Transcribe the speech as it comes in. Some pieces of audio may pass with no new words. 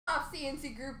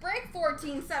CNC Group Break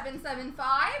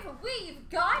 14775. We've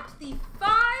got the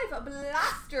 5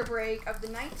 blaster break of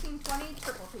the 1920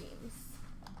 Triple Teams.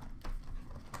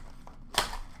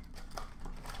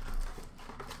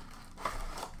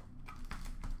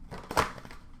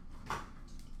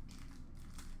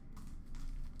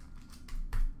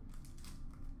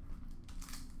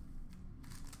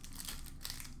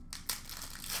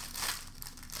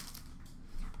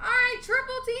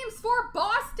 Triple Teams for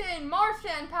Boston,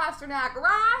 Marchand, Pasternak,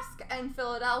 Rask, and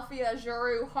Philadelphia,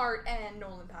 Giroux, Hart, and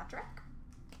Nolan Patrick.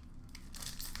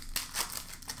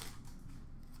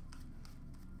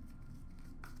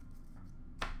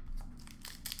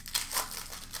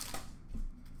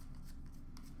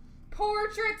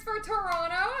 Portraits for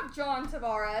Toronto of John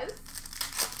Tavares.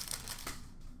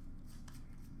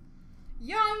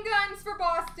 Young Guns for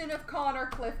Boston of Connor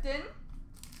Clifton.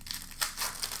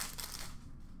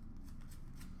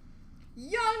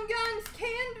 Young Guns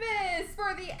Canvas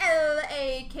for the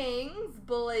LA Kings,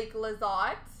 Blake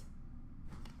Lizotte.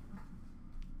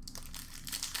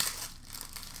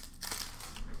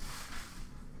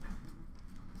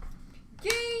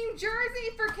 Game Jersey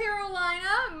for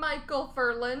Carolina, Michael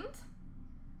Furland.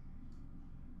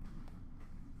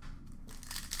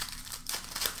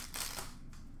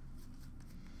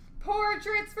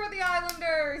 Portraits for the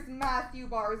Islanders, Matthew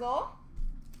Barzal.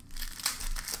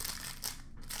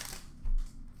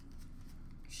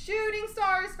 Shooting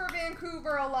Stars for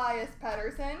Vancouver, Elias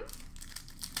Pettersson.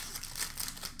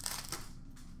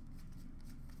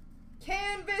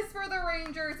 Canvas for the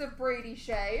Rangers of Brady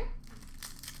Shea.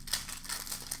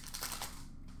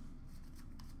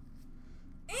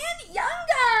 And Young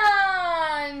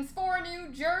Guns for New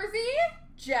Jersey,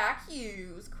 Jack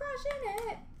Hughes. Crushing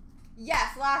it.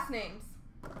 Yes, last names.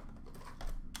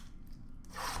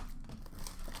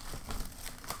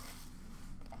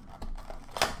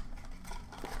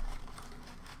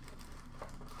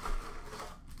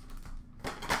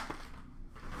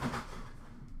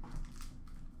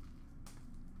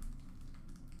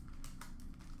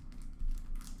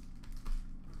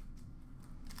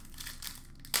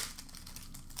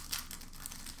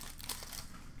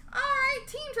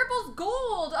 Team Triples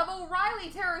Gold of O'Reilly,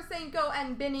 Tarasenko,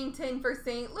 and Binnington for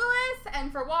St. Louis, and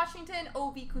for Washington,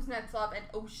 Ovi, Kuznetsov, and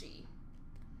Oshie.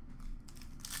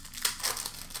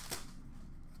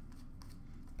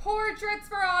 Portraits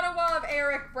for Ottawa of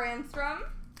Eric Brandstrom.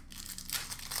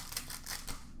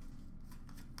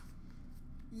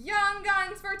 Young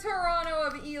Guns for Toronto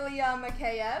of Ilya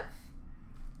Mikheyev.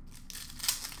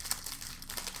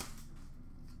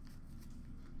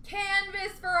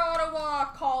 Canvas for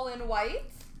Ottawa, Colin White.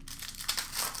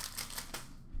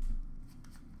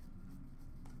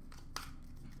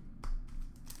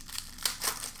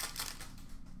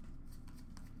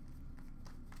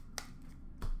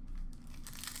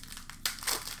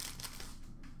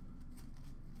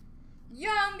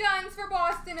 Young Guns for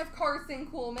Boston of Carson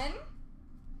Kuhlman.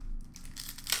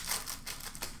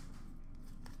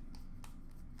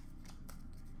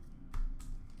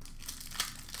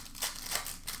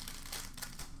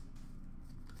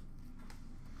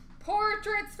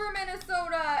 Portraits for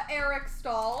Minnesota, Eric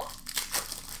Stahl.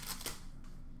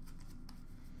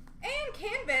 And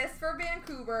Canvas for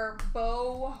Vancouver,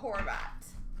 Bo Horvat.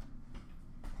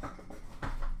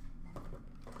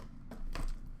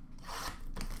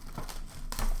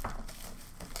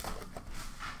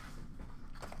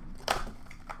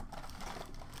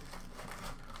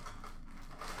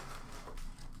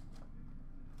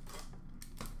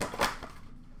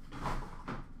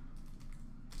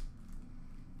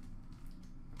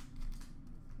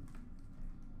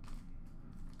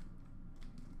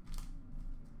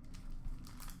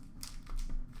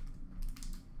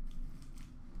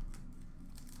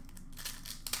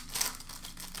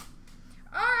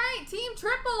 Team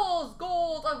Triples,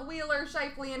 Gold of Wheeler,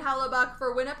 Scheifele, and Hellebuck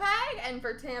for Winnipeg, and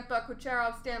for Tampa,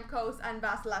 Kucherov, Stamkos, and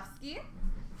Vasilevsky.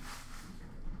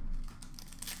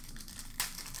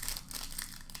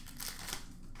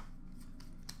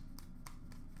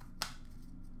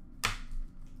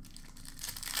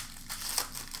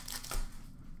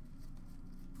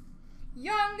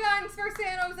 Young Guns for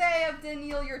San Jose of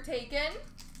Daniil Yurtakin.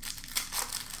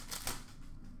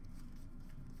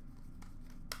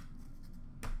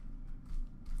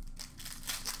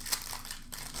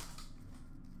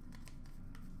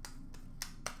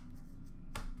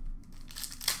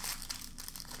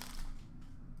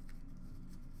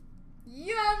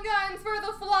 Young Guns for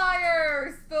the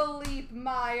Flyers, Philippe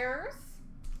Myers.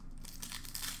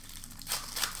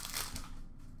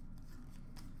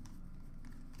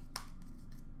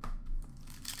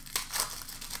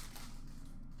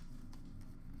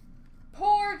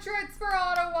 Portraits for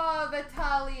Ottawa,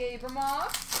 Vitaly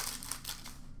Abramov.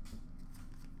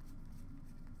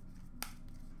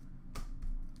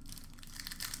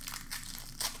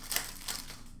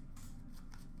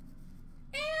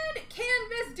 And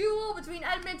canvas duel between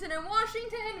Edmonton and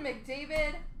Washington,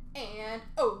 McDavid and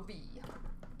Ovi.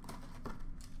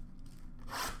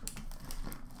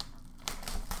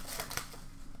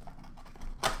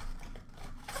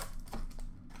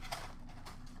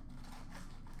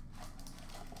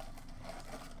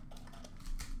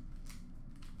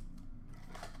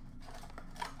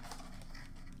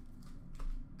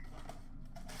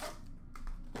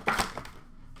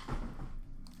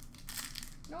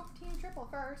 Nope, team triple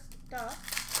first. Duh.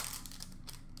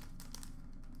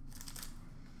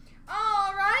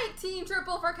 All right, team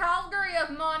triple for Calgary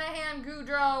of Monahan,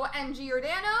 Goudreau, and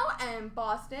Giordano, and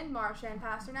Boston, Marchand,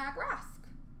 Pasternak, Rask.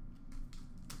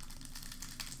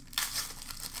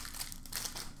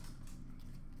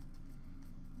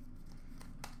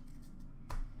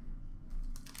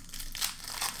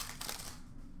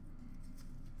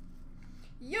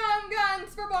 Young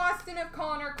Guns for Boston of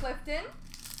Connor Clifton.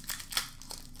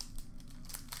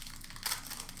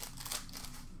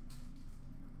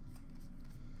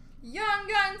 Young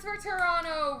Guns for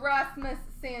Toronto, Rasmus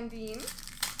Sandin.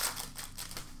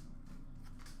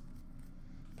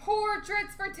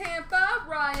 Portraits for Tampa,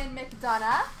 Ryan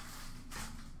McDonough.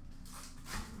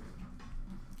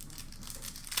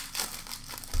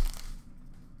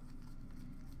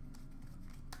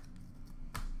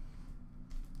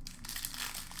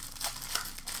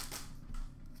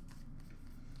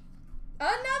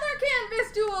 Another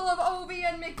canvas duel of Ovi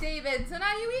and McDavid, so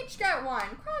now you each get one.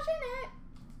 Crushing it.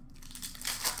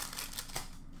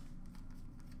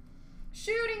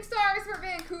 Shooting Stars for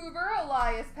Vancouver,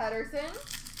 Elias Pettersson.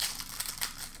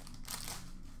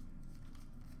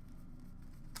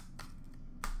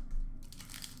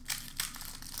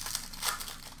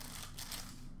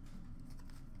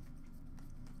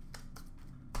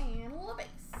 And LeBase.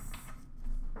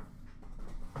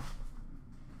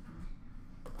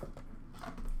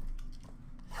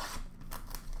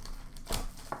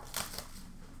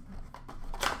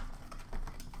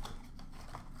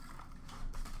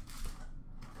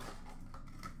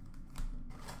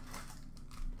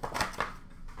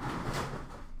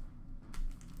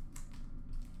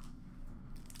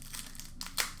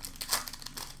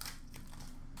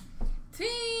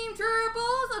 Team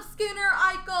triples of Skinner,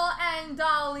 Eichel, and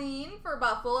Dahlin for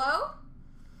Buffalo.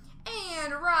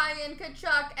 And Ryan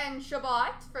Tkachuk and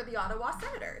Shabbat for the Ottawa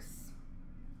Senators.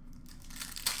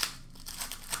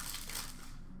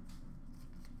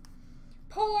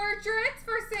 Portraits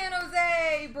for San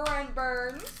Jose, Brent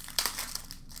Burns.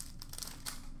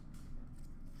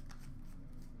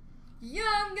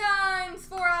 Young Guns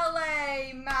for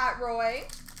LA, Matt Roy.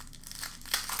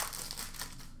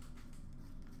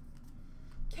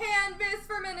 Canvas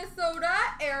for Minnesota,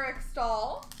 Eric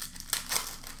Stahl.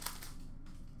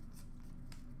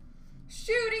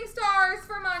 Shooting Stars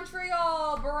for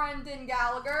Montreal, Brendan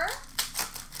Gallagher.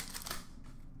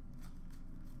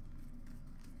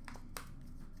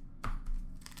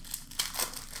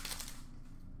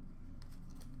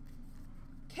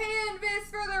 Canvas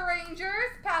for the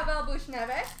Rangers, Pavel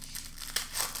Buchnevich.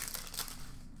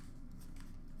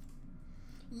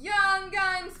 Young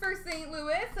Guns for St.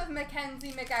 Louis of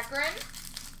Mackenzie McEachran.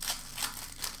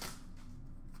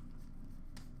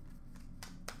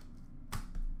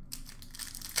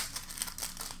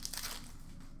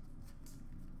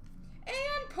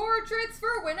 And Portraits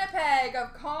for Winnipeg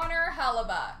of Connor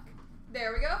Hellebuck.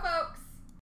 There we go, folks.